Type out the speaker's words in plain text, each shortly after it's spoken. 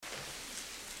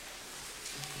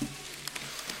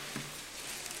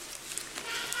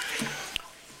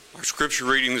scripture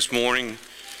reading this morning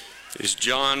is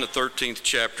John, the 13th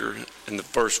chapter, and the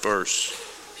first verse.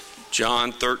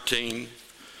 John 13,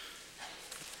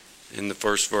 in the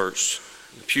first verse.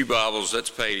 The Pew Bibles, that's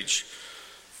page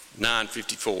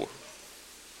 954.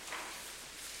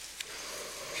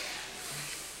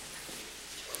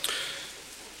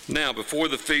 Now, before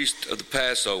the feast of the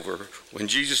Passover, when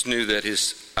Jesus knew that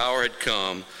his hour had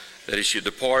come, that he should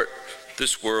depart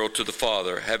this world to the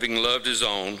Father, having loved his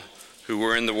own who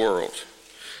were in the world,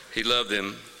 he loved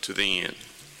them to the end.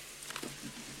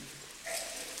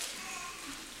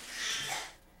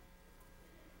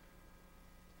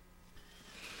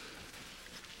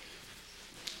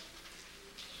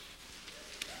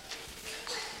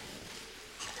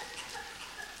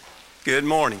 Good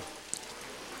morning.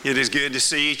 It is good to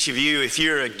see each of you. If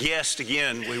you're a guest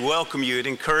again, we welcome you. It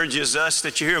encourages us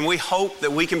that you're here, and we hope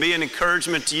that we can be an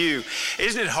encouragement to you.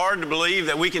 Isn't it hard to believe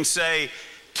that we can say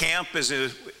camp is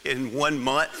in 1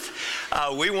 month?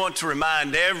 We want to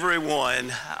remind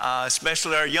everyone,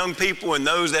 especially our young people and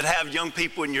those that have young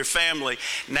people in your family,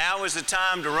 now is the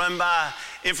time to run by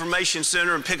Information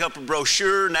Center and pick up a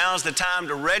brochure. Now is the time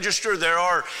to register. There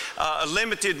are a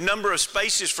limited number of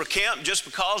spaces for camp just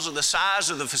because of the size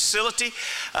of the facility,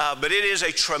 but it is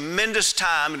a tremendous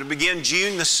time. It'll begin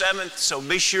June the 7th, so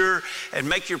be sure and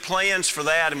make your plans for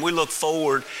that, and we look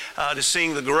forward to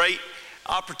seeing the great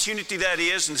opportunity that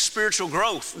is and the spiritual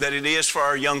growth that it is for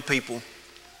our young people.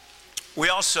 We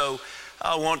also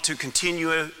want to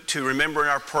continue to remember in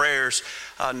our prayers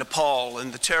Nepal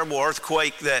and the terrible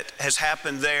earthquake that has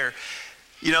happened there.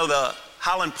 You know, the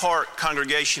Highland Park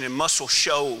congregation in Muscle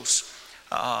Shoals,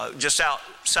 just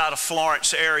outside of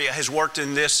Florence area, has worked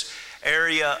in this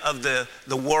area of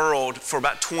the world for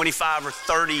about 25 or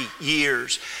 30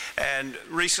 years. And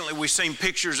recently we've seen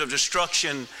pictures of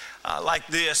destruction like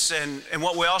this, and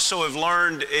what we also have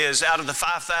learned is out of the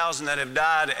 5,000 that have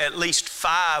died, at least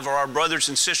 5 are our brothers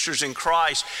and sisters in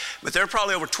Christ, but there are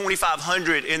probably over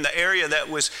 2,500 in the area that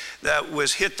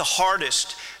was hit the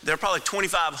hardest. There are probably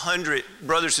 2,500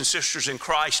 brothers and sisters in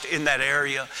Christ in that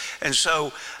area, and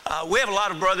so we have a lot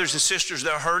of brothers and sisters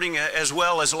that are hurting, as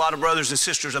well as a lot of brothers and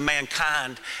sisters of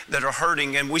mankind that are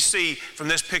hurting, and we see from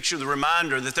this picture the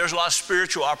reminder that there's a lot of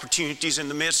spiritual opportunities in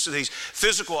the midst of these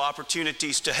physical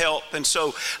opportunities to help. And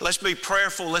so let's be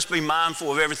prayerful, let's be mindful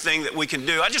of everything that we can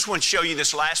do. I just want to show you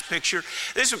this last picture.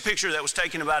 This is a picture that was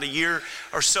taken about a year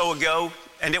or so ago,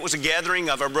 and it was a gathering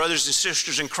of our brothers and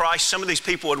sisters in Christ. Some of these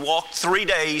people had walked 3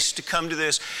 days to come to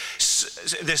this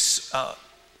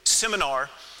seminar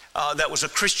that was a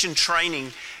Christian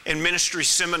training and ministry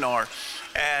seminar.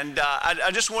 And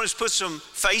I just want to put some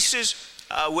faces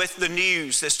with the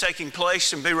news that's taking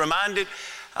place and be reminded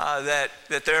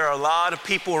that there are a lot of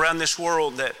people around this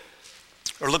world that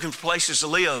are looking for places to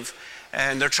live,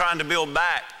 and they're trying to build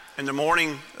back, and they're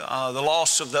mourning the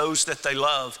loss of those that they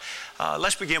love.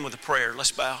 Let's begin with a prayer.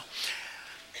 Let's bow.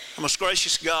 Our most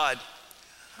gracious God,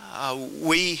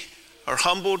 we are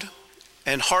humbled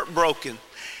and heartbroken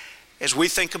as we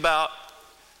think about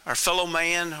our fellow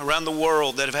man around the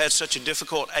world that have had such a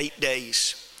difficult 8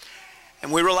 days.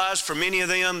 And we realize for many of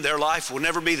them, their life will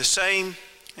never be the same.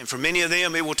 And for many of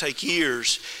them, it will take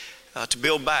years to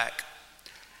build back.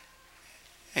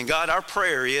 And God, our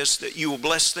prayer is that you will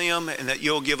bless them and that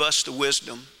you'll give us the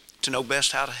wisdom to know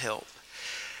best how to help.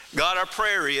 God, our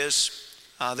prayer is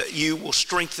that you will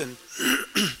strengthen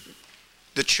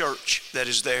the church that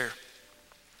is there.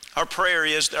 Our prayer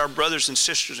is that our brothers and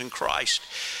sisters in Christ,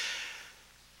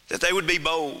 that they would be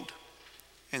bold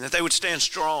and that they would stand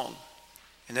strong,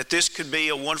 and that this could be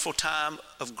a wonderful time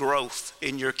of growth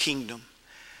in your kingdom.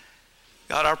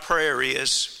 God, our prayer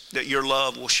is that your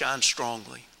love will shine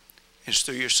strongly. And it's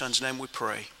through your Son's name we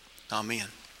pray. Amen.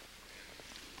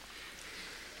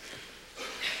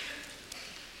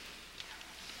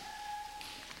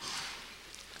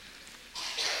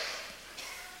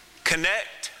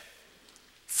 Connect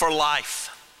for life.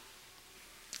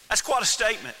 That's quite a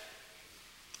statement.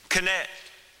 Connect,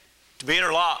 to be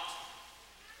interlocked,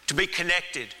 to be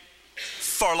connected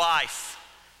for life,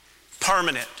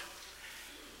 permanent.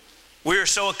 We are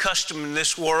so accustomed in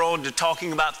this world to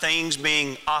talking about things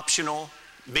being optional,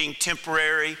 being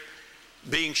temporary,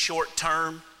 being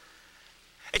short-term.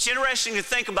 It's interesting to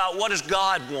think about what does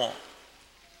God want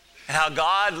and how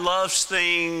God loves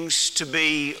things to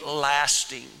be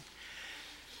lasting.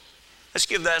 Let's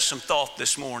give that some thought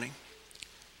this morning.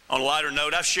 On a lighter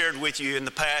note, I've shared with you in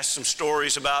the past some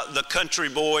stories about the country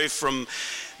boy from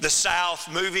the South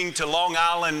moving to Long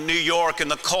Island, New York,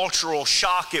 and the cultural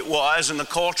shock it was and the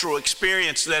cultural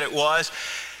experience that it was.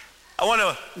 I want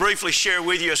to briefly share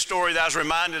with you a story that I was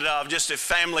reminded of just at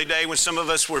Family Day when some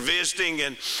of us were visiting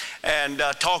and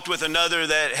talked with another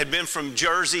that had been from New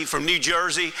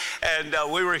Jersey, and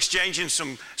we were exchanging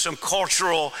some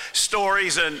cultural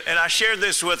stories, and I shared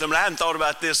this with them, and I hadn't thought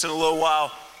about this in a little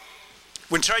while.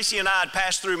 When Tracy and I had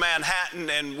passed through Manhattan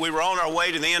and we were on our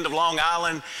way to the end of Long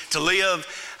Island to live,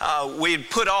 we had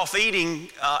put off eating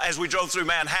as we drove through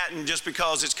Manhattan just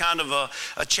because it's kind of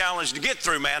a challenge to get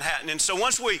through Manhattan. And so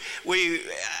once we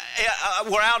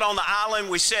were out on the island,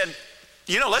 we said,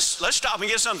 you know, let's stop and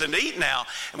get something to eat now.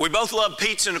 And we both love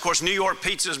pizza, and of course New York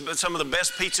pizza is some of the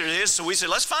best pizza there is. So we said,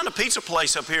 let's find a pizza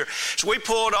place up here. So we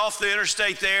pulled off the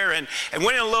interstate there and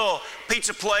went in a little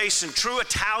pizza place, and true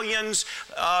Italians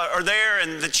are there.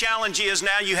 And the challenge is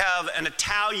now you have an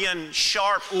Italian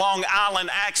sharp Long Island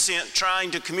accent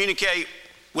trying to communicate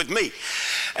with me.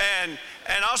 And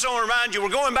I also want to remind you, we're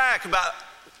going back about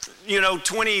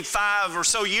 25 or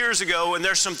so years ago, and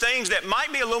there's some things that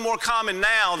might be a little more common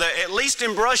now that at least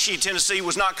in Brushy, Tennessee,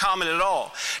 was not common at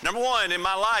all. Number one, in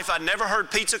my life, I'd never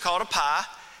heard pizza called a pie,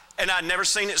 and I'd never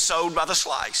seen it sold by the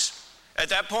slice. At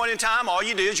that point in time, all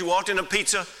you did is you walked in a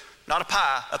pizza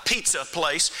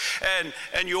place,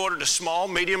 and you ordered a small,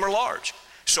 medium, or large.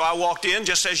 So I walked in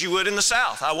just as you would in the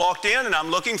South. I walked in and I'm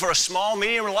looking for a small,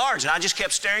 medium, or large. And I just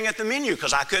kept staring at the menu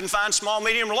because I couldn't find small,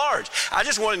 medium, or large. I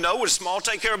just wanted to know, would a small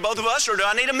take care of both of us, or do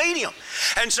I need a medium?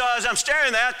 And so as I'm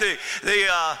staring at the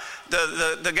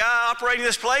guy operating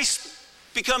this place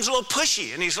becomes a little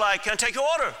pushy. And he's like, can I take your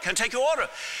order? Can I take your order?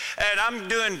 And I'm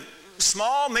doing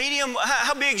small, medium,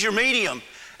 how big is your medium?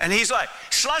 And he's like,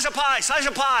 slice of pie, slice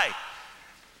of pie.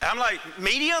 And I'm like,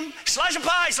 medium? Slice of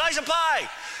pie, slice of pie.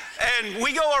 And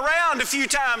we go around a few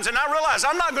times, and I realize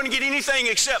I'm not going to get anything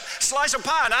except slice of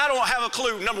pie, and I don't have a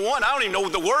clue. Number one, I don't even know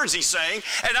the words he's saying,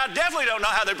 and I definitely don't know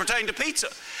how they pertain to pizza.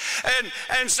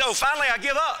 And so finally I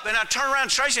give up, and I turn around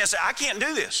to Tracy and I say, I can't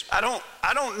do this. I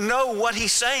don't know what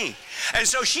he's saying. And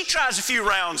so she tries a few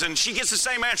rounds, and she gets the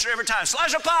same answer every time,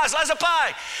 slice of pie, slice of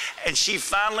pie. And she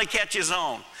finally catches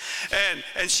on,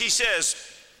 and she says,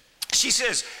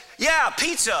 yeah,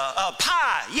 pizza,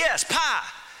 pie, yes, pie.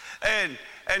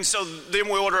 And so then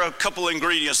we order a couple of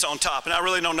ingredients on top, and I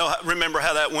really don't remember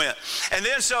how that went. And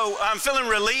then so I'm feeling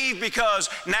relieved because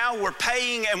now we're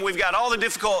paying and we've got all the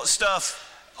difficult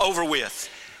stuff over with.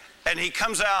 And he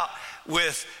comes out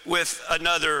with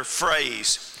another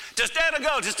phrase. To stand to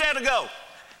go, to stand to go.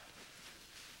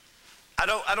 I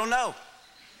don't know.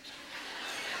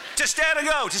 To stand to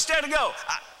go, to stand to go.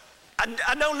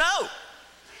 I don't know.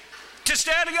 To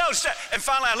stand to go. And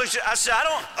finally I looked at I said,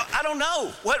 I don't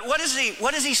know. What is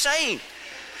he saying?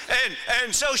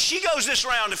 And so she goes this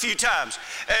round a few times.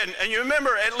 And you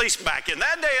remember, at least back in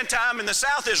that day and time in the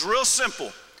South, is real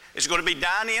simple. It's going to be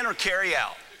dine in or carry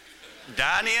out.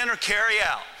 Dine in or carry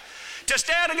out. To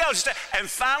stand to go. And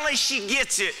finally she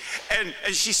gets it. And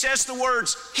she says the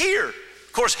words, here.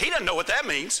 Of course, he doesn't know what that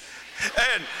means.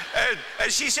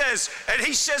 And she says, and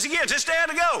he says again, to stand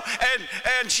to go.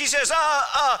 And she says,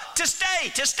 to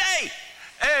stay.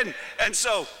 And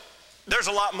so there's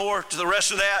a lot more to the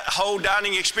rest of that whole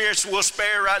dining experience we'll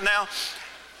spare right now.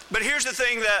 But here's the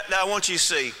thing that I want you to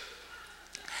see.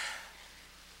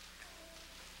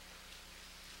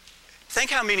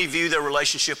 Think how many view their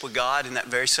relationship with God in that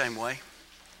very same way.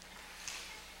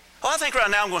 Well, I think right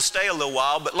now I'm going to stay a little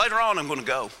while, but later on I'm going to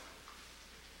go.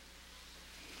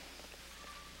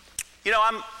 You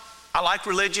know, I like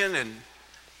religion, and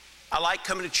I like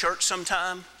coming to church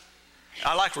sometime.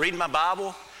 I like reading my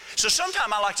Bible. So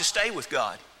sometimes I like to stay with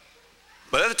God,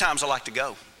 but other times I like to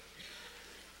go.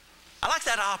 I like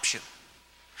that option.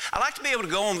 I like to be able to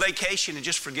go on vacation and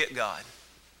just forget God.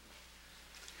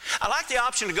 I like the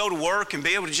option to go to work and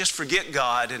be able to just forget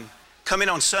God and come in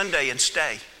on Sunday and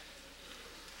stay.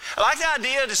 I like the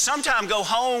idea to sometime go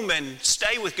home and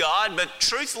stay with God, but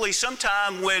truthfully,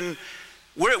 sometime when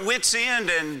we're at wit's end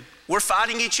and we're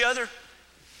fighting each other,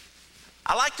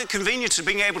 I like the convenience of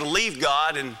being able to leave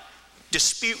God and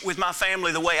dispute with my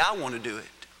family the way I want to do it.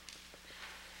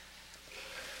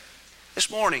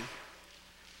 This morning,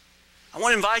 I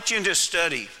want to invite you into a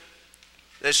study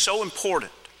that's so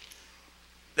important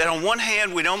that on one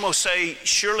hand, we'd almost say,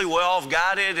 surely we're all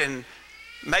guided and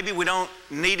maybe we don't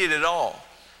need it at all.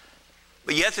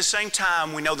 But yet at the same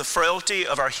time, we know the frailty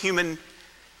of our human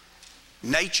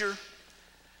nature.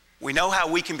 We know how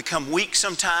we can become weak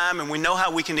sometime, and we know how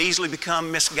we can easily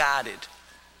become misguided.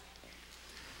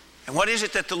 And what is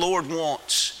it that the Lord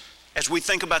wants as we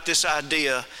think about this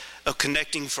idea of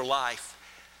connecting for life?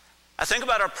 I think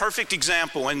about our perfect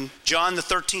example in John the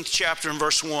 13th chapter and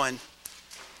verse 1.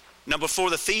 Now, before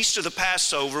the feast of the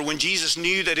Passover, when Jesus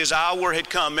knew that his hour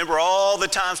had come, remember all the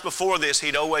times before this,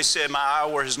 he'd always said, my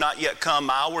hour has not yet come,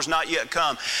 my hour's not yet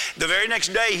come. The very next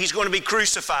day, he's going to be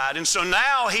crucified. And so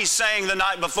now he's saying the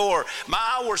night before, my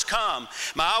hour's come,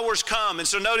 my hour's come. And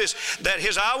so notice that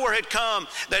his hour had come,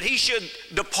 that he should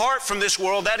depart from this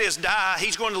world, that is die.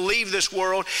 He's going to leave this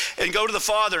world and go to the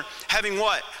Father, having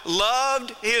what?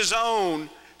 Loved his own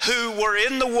who were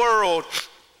in the world.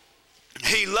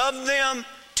 He loved them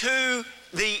to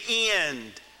the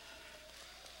end.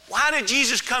 Why did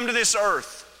Jesus come to this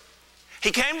earth? He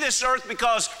came to this earth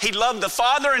because he loved the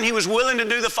Father and he was willing to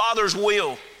do the Father's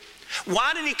will.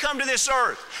 Why did he come to this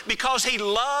earth? Because he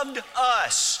loved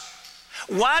us.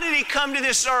 Why did he come to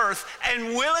this earth and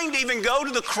willing to even go to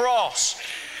the cross?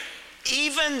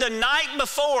 Even the night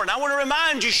before, and I want to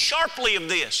remind you sharply of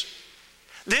this.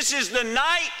 This is the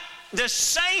night, the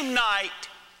same night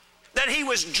that he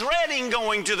was dreading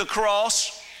going to the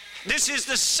cross. This is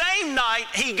the same night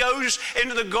he goes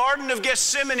into the Garden of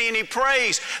Gethsemane and he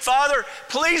prays, Father,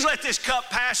 please let this cup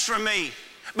pass from me.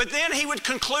 But then he would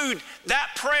conclude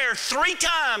that prayer 3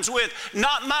 times with,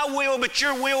 not my will, but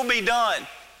your will be done.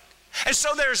 And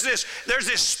so there's this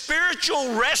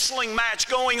spiritual wrestling match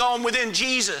going on within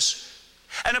Jesus.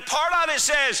 And a part of it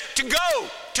says, to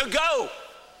go.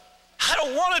 I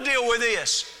don't want to deal with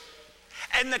this.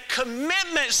 And the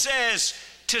commitment says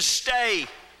to stay.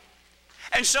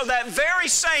 And so that very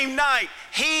same night,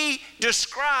 he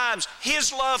describes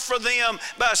his love for them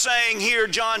by saying here,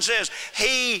 John says,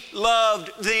 he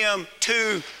loved them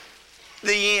to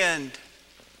the end.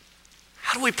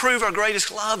 How do we prove our greatest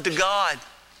love to God?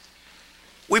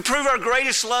 We prove our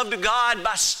greatest love to God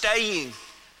by staying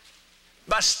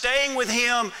with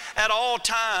him at all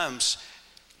times,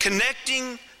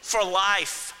 connecting for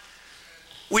life.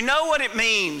 We know what it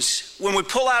means when we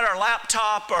pull out our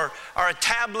laptop or a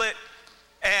tablet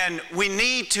and we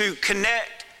need to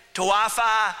connect to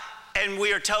Wi-Fi and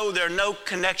we are told there are no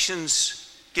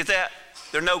connections. Get that?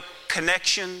 There are no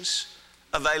connections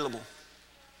available.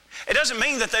 It doesn't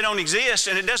mean that they don't exist,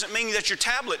 and it doesn't mean that your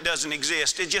tablet doesn't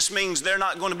exist. It just means they're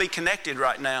not going to be connected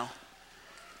right now.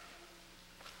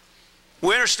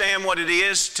 We understand what it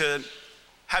is to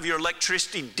have your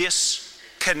electricity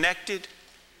disconnected.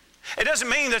 It doesn't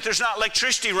mean that there's not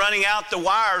electricity running out the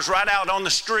wires right out on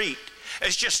the street.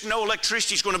 It's just no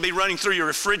electricity is going to be running through your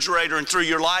refrigerator and through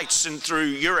your lights and through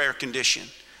your air condition.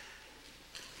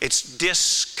 It's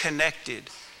disconnected.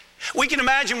 We can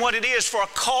imagine what it is for a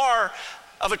car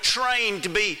of a train to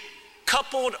be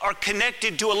coupled or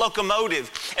connected to a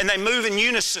locomotive and they move in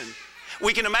unison.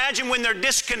 We can imagine when they're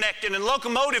disconnected and the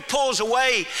locomotive pulls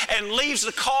away and leaves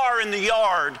the car in the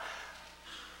yard.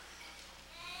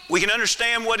 We can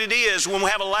understand what it is when we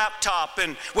have a laptop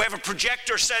and we have a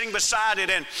projector sitting beside it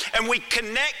and we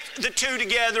connect the two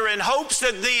together in hopes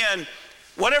that then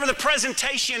whatever the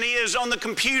presentation is on the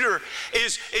computer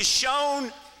is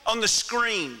shown on the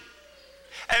screen.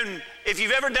 And if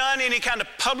you've ever done any kind of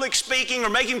public speaking or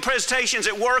making presentations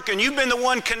at work and you've been the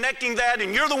one connecting that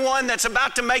and you're the one that's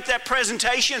about to make that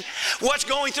presentation, what's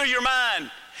going through your mind?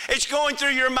 It's going through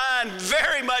your mind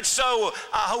very much so,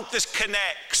 I hope this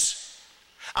connects.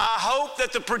 I hope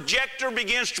that the projector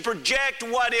begins to project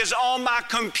what is on my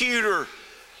computer.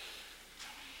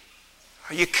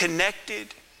 Are you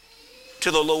connected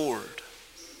to the Lord?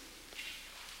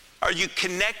 Are you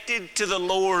connected to the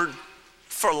Lord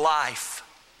for life?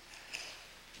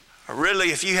 Or really,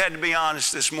 if you had to be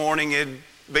honest this morning, it'd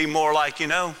be more like,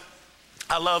 I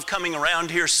love coming around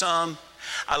here some.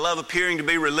 I love appearing to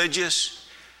be religious.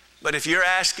 But if you're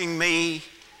asking me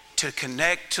to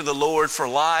connect to the Lord for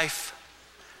life,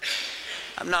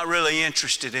 I'm not really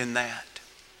interested in that.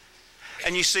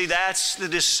 And you see, that's the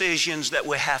decisions that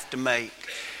we have to make.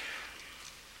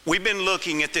 We've been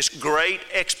looking at this great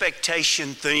expectation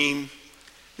theme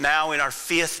now in our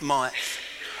 5th month.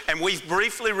 And we've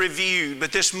briefly reviewed,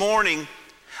 but this morning,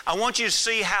 I want you to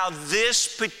see how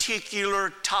this particular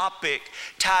topic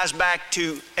ties back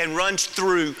to and runs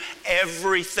through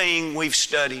everything we've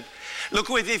studied. Look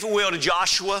with me, if you will, to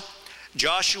Joshua,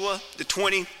 the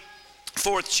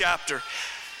 24th chapter.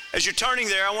 As you're turning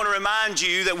there, I want to remind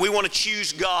you that we want to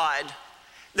choose God,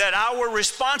 that our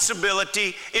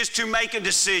responsibility is to make a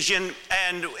decision,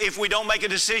 and if we don't make a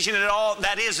decision at all,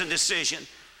 that is a decision.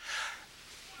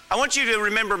 I want you to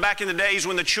remember back in the days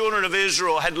when the children of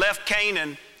Israel had left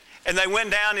Canaan and they went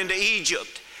down into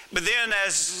Egypt. But then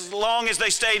as long as they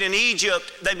stayed in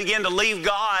Egypt, they began to leave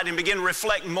God and begin to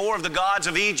reflect more of the gods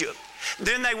of Egypt.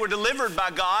 Then they were delivered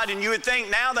by God, and you would think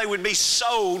now they would be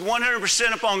sold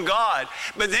 100% upon God.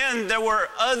 But then there were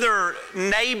other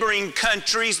neighboring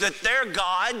countries that their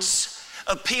gods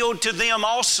appealed to them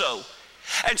also.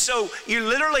 And so you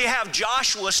literally have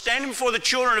Joshua standing before the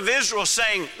children of Israel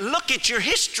saying, look at your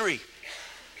history.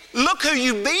 Look who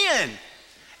you've been.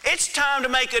 It's time to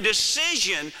make a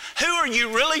decision. Who are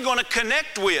you really going to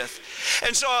connect with?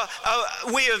 And so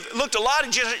we have looked a lot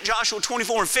at Joshua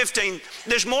 24 and 15.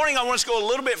 This morning I want us to go a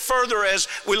little bit further as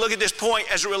we look at this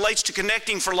point as it relates to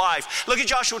connecting for life. Look at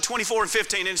Joshua 24 and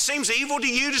 15. And it seems evil to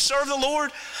you to serve the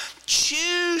Lord.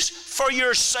 Choose for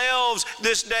yourselves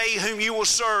this day whom you will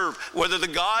serve, whether the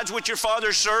gods which your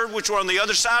fathers served, which were on the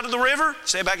other side of the river,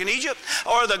 say back in Egypt,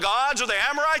 or the gods of the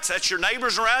Amorites, that's your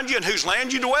neighbors around you and whose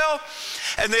land you dwell.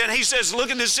 And then he says,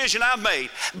 look at the decision I've made.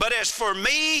 But as for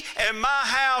me and my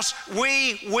house,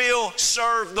 we will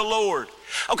serve the Lord.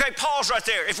 Okay, pause right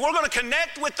there. If we're going to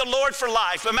connect with the Lord for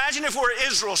life, imagine if we're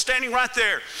Israel standing right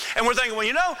there and we're thinking, well,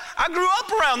 you know, I grew up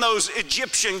around those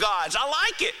Egyptian gods. I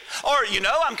like it. Or, you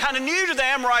know, I'm kind of new to the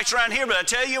Amorites around here, but I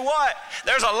tell you what,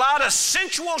 there's a lot of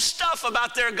sensual stuff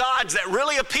about their gods that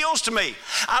really appeals to me.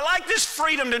 I like this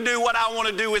freedom to do what I want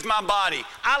to do with my body.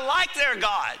 I like their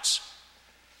gods.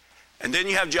 And then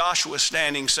you have Joshua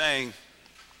standing saying,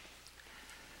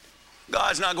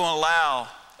 God's not going to allow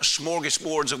a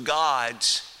smorgasbord of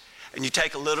gods, and you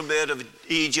take a little bit of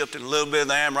Egypt and a little bit of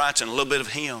the Amorites and a little bit of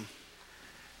him.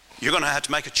 You're going to have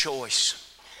to make a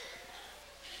choice.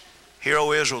 Hear,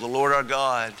 O Israel, the Lord our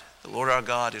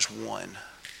God is one.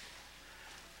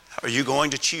 Are you going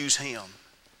to choose him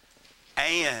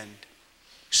and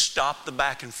stop the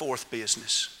back and forth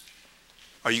business?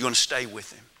 Are you going to stay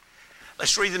with him?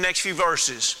 Let's read the next few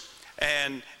verses.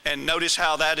 And notice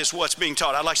how that is what's being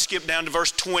taught. I'd like to skip down to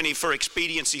verse 20 for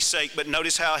expediency's sake, but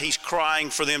notice how he's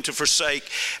crying for them to forsake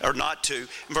or not to.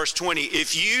 In verse 20,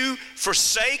 if you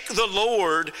forsake the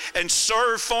Lord and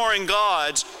serve foreign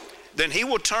gods, then he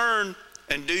will turn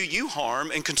and do you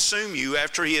harm and consume you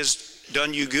after he has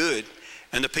done you good.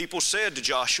 And the people said to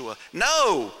Joshua,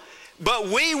 no, but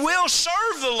we will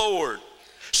serve the Lord.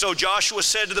 So Joshua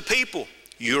said to the people,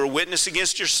 you are a witness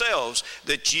against yourselves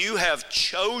that you have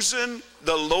chosen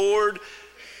the Lord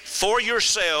for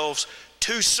yourselves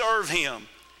to serve him.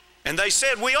 And they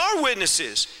said, we are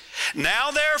witnesses. Now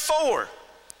therefore,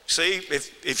 see,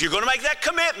 if you're going to make that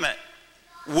commitment,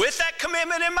 with that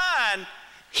commitment in mind,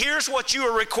 here's what you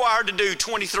are required to do,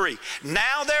 23.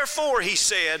 Now therefore, he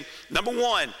said, number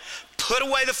one, put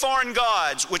away the foreign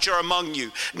gods which are among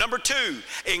you. Number two,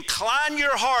 incline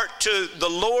your heart to the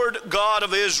Lord God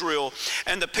of Israel.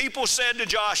 And the people said to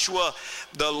Joshua,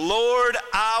 the Lord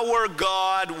our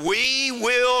God we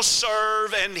will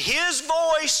serve, and his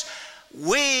voice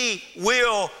we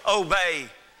will obey.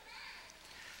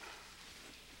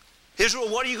 Israel,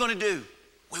 what are you going to do?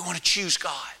 We want to choose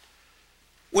God.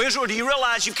 Well, Israel, do you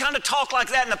realize you've kind of talked like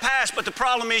that in the past, but the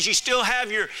problem is you still have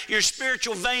your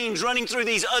spiritual veins running through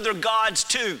these other gods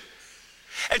too.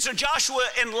 And so Joshua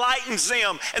enlightens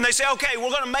them, and they say, okay, we're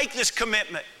going to make this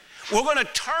commitment. We're going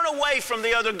to turn away from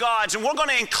the other gods, and we're going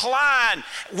to incline,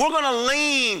 we're going to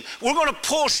lean, we're going to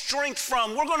pull strength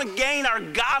from, we're going to gain our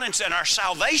guidance and our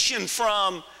salvation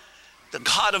from the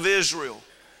God of Israel.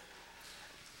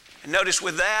 And notice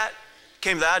with that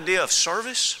came the idea of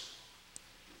service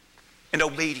and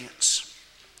obedience.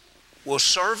 We'll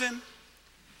serve him,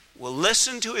 we'll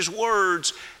listen to his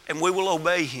words, and we will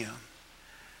obey him.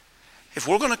 If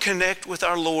we're going to connect with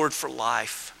our Lord for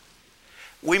life,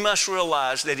 we must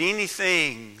realize that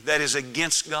anything that is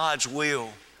against God's will,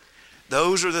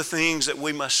 those are the things that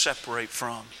we must separate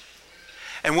from.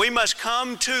 And we must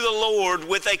come to the Lord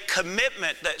with a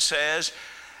commitment that says,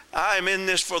 I am in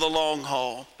this for the long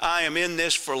haul. I am in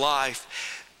this for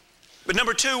life. But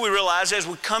number two, we realize as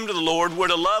we come to the Lord, we're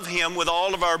to love him with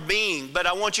all of our being. But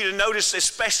I want you to notice,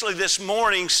 especially this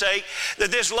morning's sake, that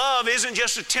this love isn't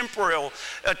just a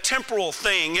temporal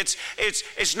thing.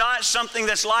 It's not something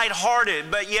that's lighthearted,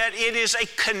 but yet it is a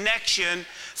connection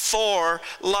for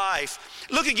life.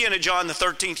 Look again at John the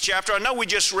 13th chapter. I know we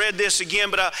just read this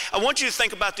again, but I want you to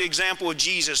think about the example of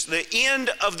Jesus. The end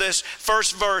of this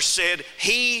first verse said,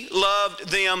 he loved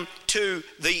them to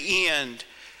the end.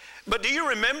 But do you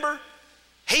remember?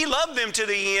 He loved them to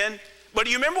the end, but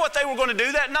do you remember what they were going to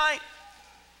do that night?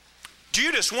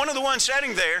 Judas, one of the ones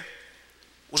sitting there,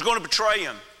 was going to betray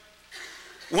him.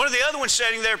 One of the other ones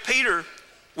sitting there, Peter,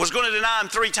 was going to deny him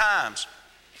 3 times.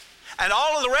 And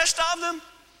all of the rest of them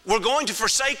were going to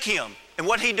forsake him. And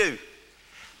what'd he do?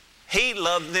 He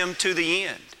loved them to the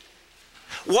end.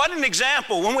 What an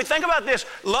example. When we think about this,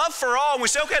 love for all, and we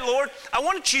say, okay, Lord, I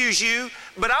want to choose you,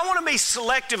 but I want to be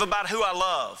selective about who I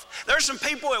love. There's some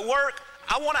people at work,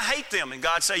 I want to hate them. And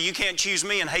God say, you can't choose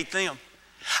me and hate them.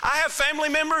 I have family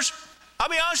members, I'll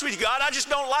be honest with you, God, I just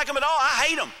don't like them at all. I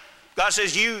hate them. God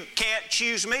says, you can't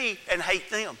choose me and hate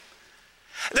them.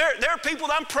 There are people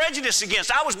that I'm prejudiced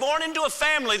against. I was born into a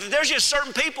family that there's just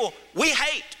certain people we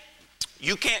hate.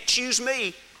 You can't choose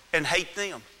me and hate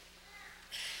them.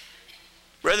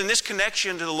 Brethren, this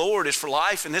connection to the Lord is for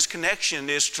life, and this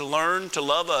connection is to learn to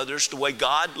love others the way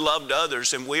God loved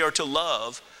others, and we are to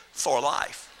love for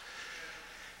life.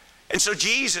 And so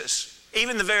Jesus,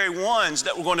 even the very ones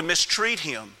that were going to mistreat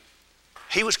him,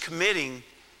 he was committing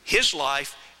his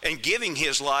life and giving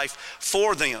his life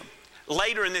for them.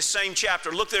 Later in this same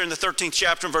chapter, look there in the 13th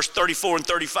chapter in verse 34 and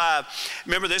 35.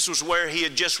 Remember, this was where he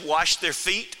had just washed their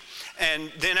feet.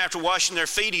 And then after washing their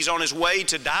feet, he's on his way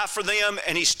to die for them.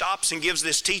 And he stops and gives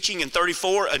this teaching in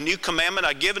 34, a new commandment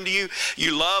I've given to you.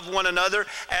 You love one another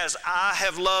as I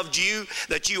have loved you,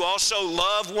 that you also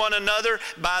love one another.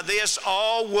 By this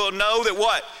all will know that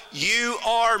what? You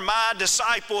are my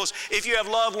disciples if you have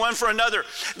love one for another.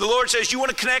 The Lord says, you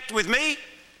want to connect with me?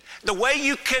 The way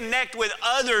you connect with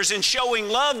others and showing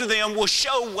love to them will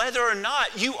show whether or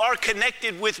not you are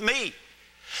connected with me.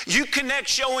 You connect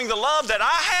showing the love that I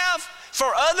have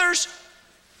for others,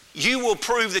 you will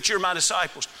prove that you're my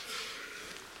disciples.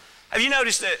 Have you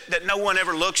noticed that no one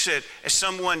ever looks at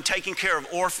someone taking care of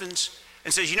orphans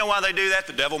and says, you know why they do that?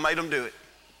 The devil made them do it.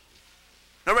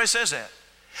 Nobody says that.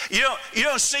 You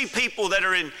don't see people that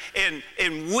are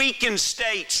in weakened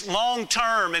states long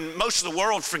term, and most of the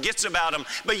world forgets about them,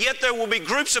 but yet there will be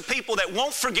groups of people that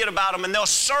won't forget about them, and they'll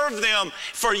serve them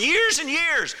for years and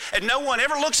years, and no one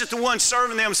ever looks at the one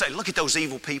serving them and say, look at those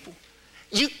evil people.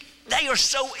 They are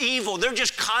so evil. They're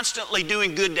just constantly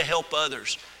doing good to help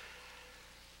others.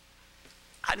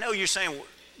 I know you're saying, well,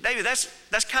 David,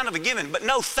 that's kind of a given, but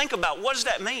no, think about what does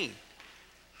that mean?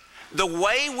 The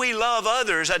way we love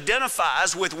others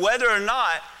identifies with whether or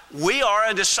not we are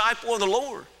a disciple of the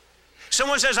Lord.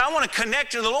 Someone says, I want to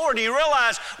connect to the Lord. Do you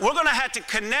realize we're going to have to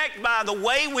connect by the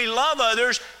way we love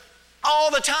others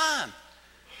all the time?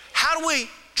 How do we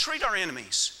treat our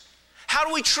enemies? How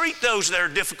do we treat those that are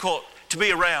difficult to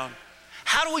be around?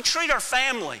 How do we treat our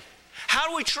family? How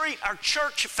do we treat our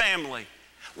church family?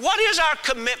 What is our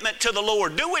commitment to the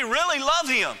Lord? Do we really love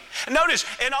him? And notice,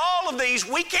 in all of these,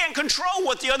 we can't control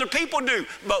what the other people do,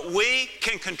 but we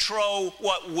can control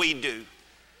what we do.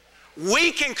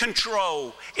 We can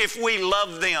control if we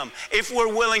love them, if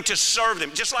we're willing to serve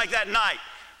them. Just like that night.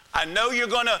 I know you're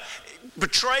going to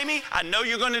betray me. I know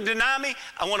you're going to deny me.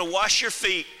 I want to wash your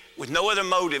feet with no other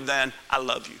motive than I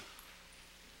love you.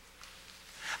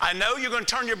 I know you're going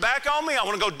to turn your back on me. I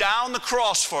want to go down the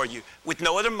cross for you with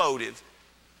no other motive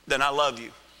then I love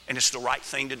you, and it's the right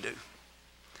thing to do.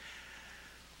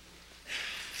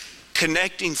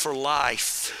 Connecting for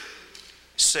life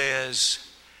says,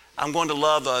 I'm going to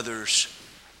love others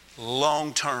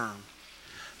long term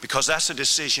because that's a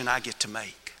decision I get to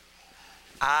make.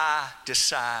 I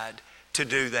decide to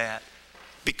do that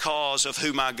because of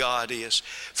who my God is.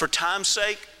 For time's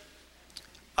sake,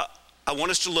 I want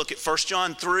us to look at 1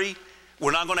 John 3.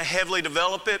 We're not going to heavily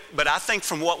develop it, but I think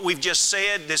from what we've just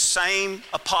said, this same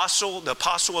apostle, the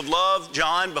apostle of love,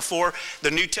 John, before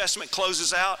the New Testament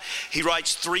closes out, he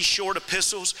writes 3 short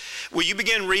epistles. Will you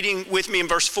begin reading with me in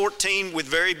verse 14 with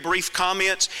very brief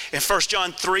comments? In 1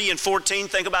 John 3 and 14,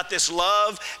 think about this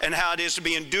love and how it is to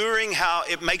be enduring, how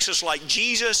it makes us like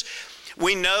Jesus.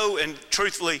 We know, and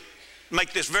truthfully,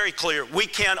 make this very clear. We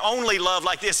can only love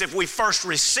like this if we first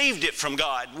received it from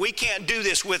God. We can't do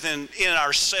this in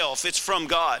ourselves. It's from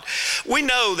God. We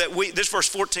know that this verse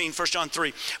 14, 1 John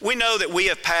 3, we know that we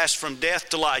have passed from death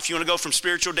to life. You want to go from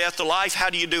spiritual death to life? How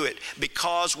do you do it?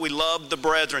 Because we love the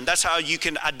brethren. That's how you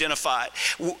can identify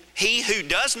it. He who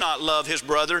does not love his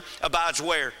brother abides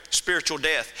where? Spiritual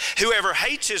death. Whoever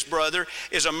hates his brother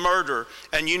is a murderer,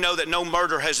 and you know that no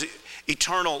murderer has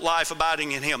eternal life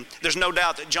abiding in him. There's no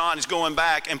doubt that John is going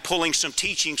back and pulling some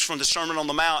teachings from the Sermon on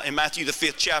the Mount in Matthew the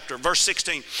 5th chapter. Verse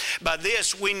 16, by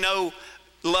this we know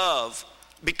love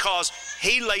because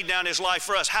he laid down his life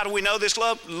for us. How do we know this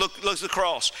love? Look at the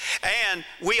cross. And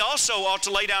we also ought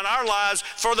to lay down our lives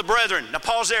for the brethren. Now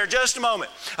pause there just a moment.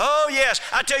 Oh yes,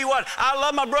 I tell you what, I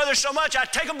love my brother so much I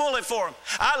take a bullet for him.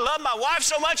 I love my wife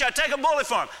so much I take a bullet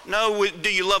for him. No,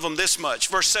 do you love them this much?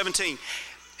 Verse 17,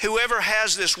 whoever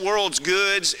has this world's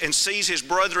goods and sees his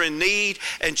brother in need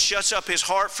and shuts up his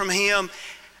heart from him,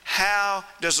 how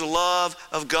does the love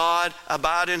of God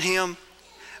abide in him?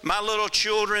 My little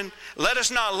children, let us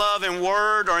not love in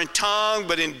word or in tongue,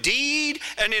 but in deed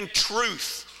and in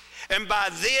truth. And by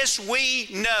this we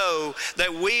know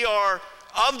that we are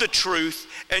of the truth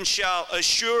and shall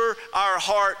assure our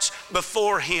hearts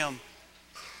before him.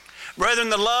 Brethren,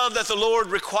 the love that the Lord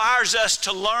requires us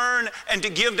to learn and to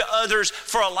give to others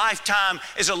for a lifetime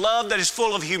is a love that is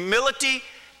full of humility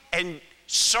and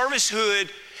servicehood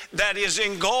that is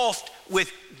engulfed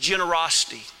with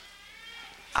generosity.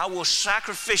 I will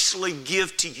sacrificially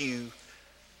give to you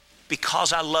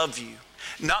because I love you.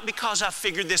 Not because I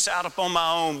figured this out upon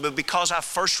my own, but because I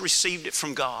first received it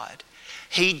from God.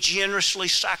 He generously,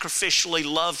 sacrificially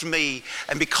loved me,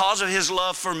 and because of His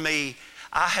love for me,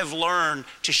 I have learned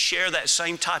to share that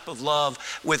same type of love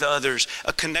with others,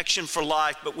 a connection for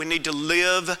life, but we need to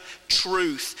live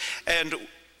truth. And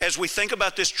as we think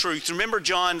about this truth, remember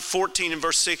John 14 and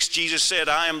verse 6, Jesus said,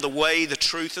 I am the way, the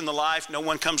truth, and the life. No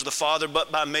one comes to the Father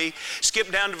but by me.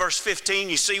 Skip down to verse 15,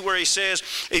 you see where He says,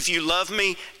 if you love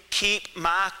me, keep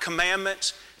my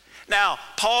commandments. Now,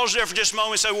 pause there for just a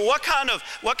moment and say, well, what kind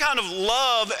of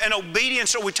love and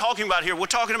obedience are we talking about here? We're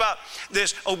talking about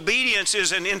this obedience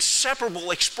is an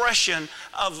inseparable expression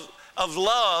of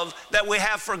love that we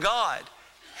have for God.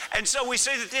 And so we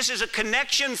say that this is a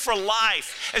connection for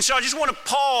life. And so I just want to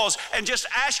pause and just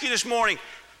ask you this morning,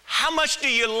 how much do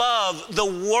you love the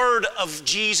Word of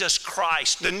Jesus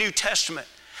Christ, the New Testament?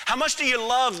 How much do you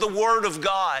love the Word of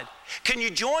God? Can you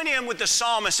join in with the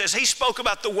psalmist as he spoke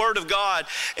about the Word of God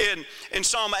in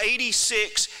Psalm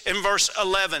 86 and verse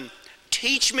 11?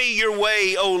 Teach me your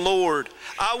way, O Lord.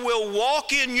 I will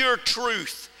walk in your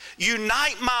truth.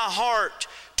 Unite my heart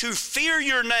to fear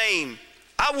your name.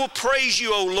 I will praise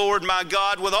you, O Lord, my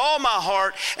God, with all my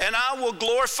heart, and I will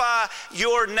glorify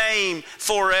your name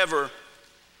forever.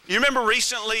 You remember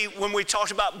recently when we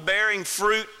talked about bearing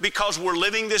fruit because we're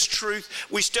living this truth?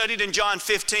 We studied in John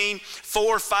 15,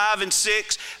 4, 5, and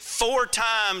 6. 4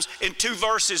 times in 2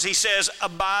 verses he says,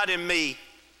 abide in me.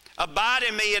 Abide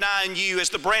in me and I in you, as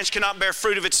the branch cannot bear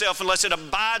fruit of itself unless it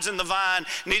abides in the vine,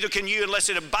 neither can you unless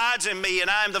it abides in me, and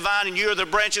I am the vine and you are the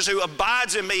branches. Who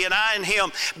abides in me and I in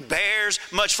him bears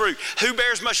much fruit. Who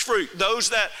bears much fruit? Those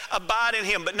that abide in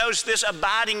him. But notice this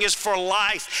abiding is for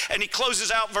life. And he closes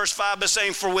out verse 5 by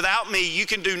saying, for without me you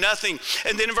can do nothing.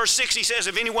 And then in verse 6 he says,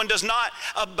 if anyone does not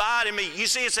abide in me. You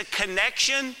see, it's a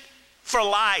connection for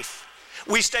life.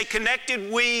 We stay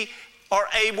connected, we are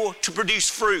able to produce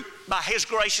fruit by His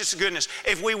gracious goodness.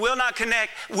 If we will not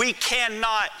connect, we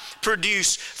cannot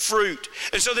produce fruit.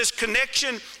 And so this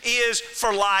connection is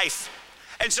for life.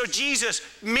 And so Jesus,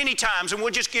 many times, and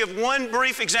we'll just give one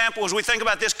brief example as we think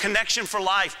about this connection for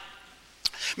life.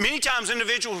 Many times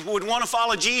individuals would want to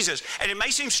follow Jesus, and it may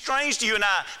seem strange to you and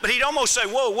I, but He'd almost say,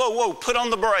 whoa, whoa, whoa, put on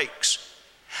the brakes.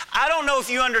 I don't know if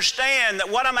you understand that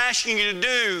what I'm asking you to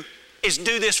do is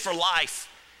do this for life.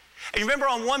 And you remember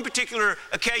on one particular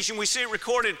occasion, we see it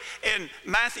recorded in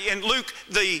Luke,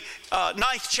 the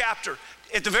 9th chapter.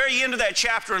 At the very end of that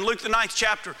chapter, in Luke, the 9th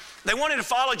chapter, they wanted to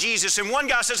follow Jesus. And one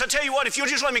guy says, I tell you what, if you'll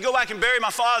just let me go back and bury my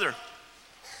father.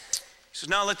 He says,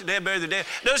 no, let the dead bury the dead.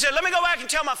 No, he said, let me go back and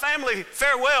tell my family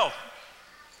farewell.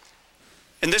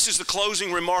 And this is the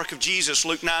closing remark of Jesus,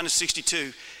 Luke 9 and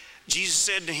 62. Jesus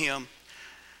said to him,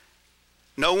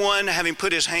 no one having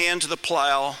put his hand to the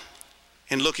plow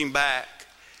and looking back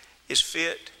is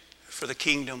fit for the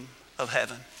kingdom of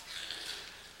heaven.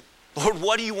 Lord,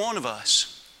 what do you want of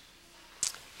us?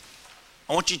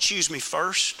 I want you to choose me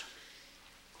first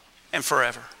and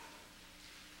forever.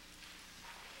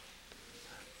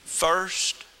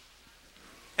 First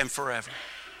and forever.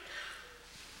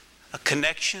 A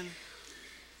connection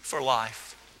for life.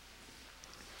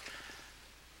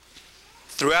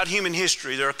 Throughout human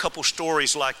history, there are a couple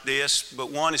stories like this, but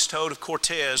one is told of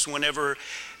Cortez whenever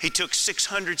he took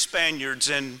 600 Spaniards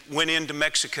and went into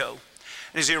Mexico.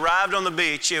 And as he arrived on the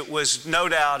beach, it was no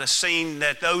doubt a scene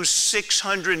that those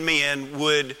 600 men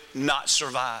would not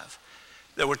survive.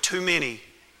 There were too many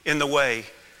in the way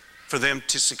for them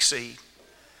to succeed.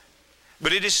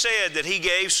 But it is said that he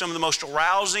gave some of the most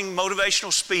arousing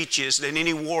motivational speeches that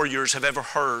any warriors have ever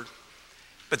heard.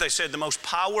 But they said the most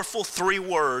powerful 3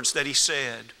 words that he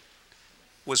said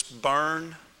was,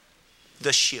 burn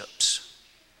the ships.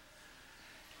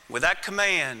 With that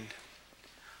command,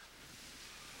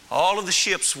 all of the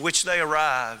ships which they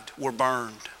arrived were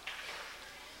burned.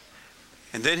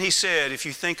 And then he said, if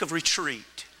you think of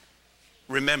retreat,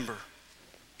 remember,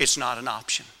 it's not an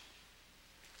option.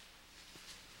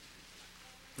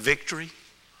 Victory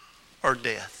or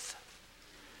death.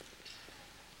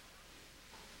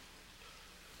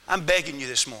 I'm begging you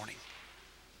this morning,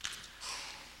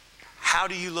 how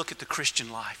do you look at the Christian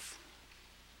life?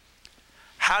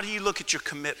 How do you look at your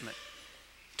commitment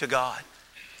to God?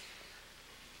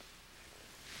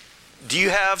 Do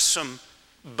you have some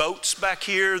boats back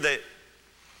here that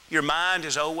your mind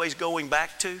is always going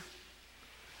back to?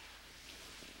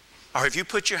 Or have you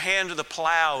put your hand to the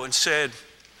plow and said,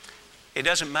 it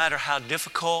doesn't matter how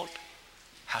difficult,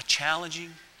 how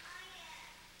challenging,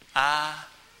 I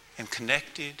am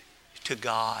connected to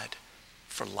God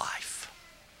for life.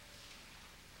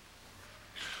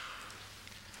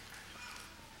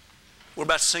 We're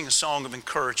about to sing a song of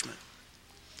encouragement.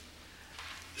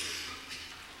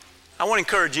 I want to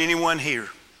encourage anyone here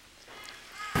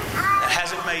that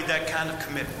hasn't made that kind of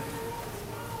commitment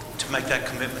to make that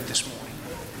commitment this morning.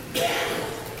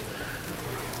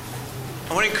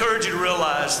 I want to encourage you to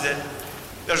realize that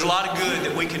there's a lot of good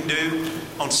that we can do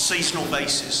on a seasonal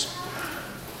basis.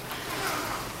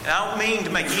 And I don't mean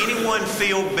to make anyone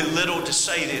feel belittled to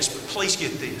say this, but please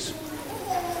get this.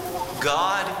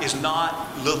 God is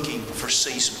not looking for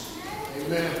seasonal.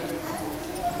 Amen.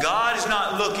 God is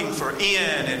not looking for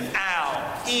in and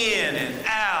out, in and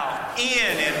out,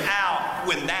 in and out,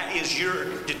 when that is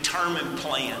your determined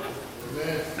plan.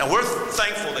 Amen. Now we're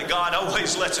thankful that God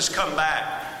always lets us come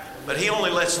back, but He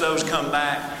only lets those come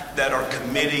back that are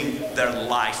committing their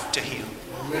life to Him.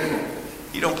 Amen.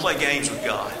 You don't play games with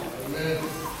God. Amen.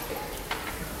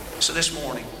 So this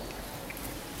morning,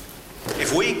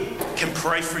 if we can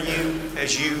pray for you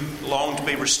as you long to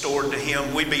be restored to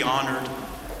Him, we'd be honored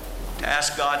to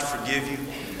ask God to forgive you.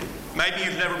 Maybe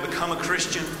you've never become a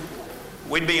Christian.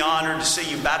 We'd be honored to see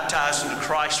you baptized into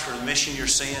Christ for the remission of your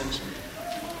sins.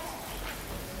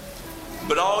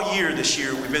 But all year this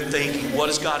year, we've been thinking, what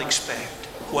does God expect?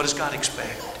 What does God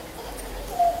expect?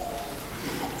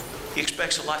 He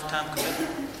expects a lifetime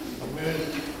commitment.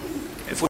 Amen.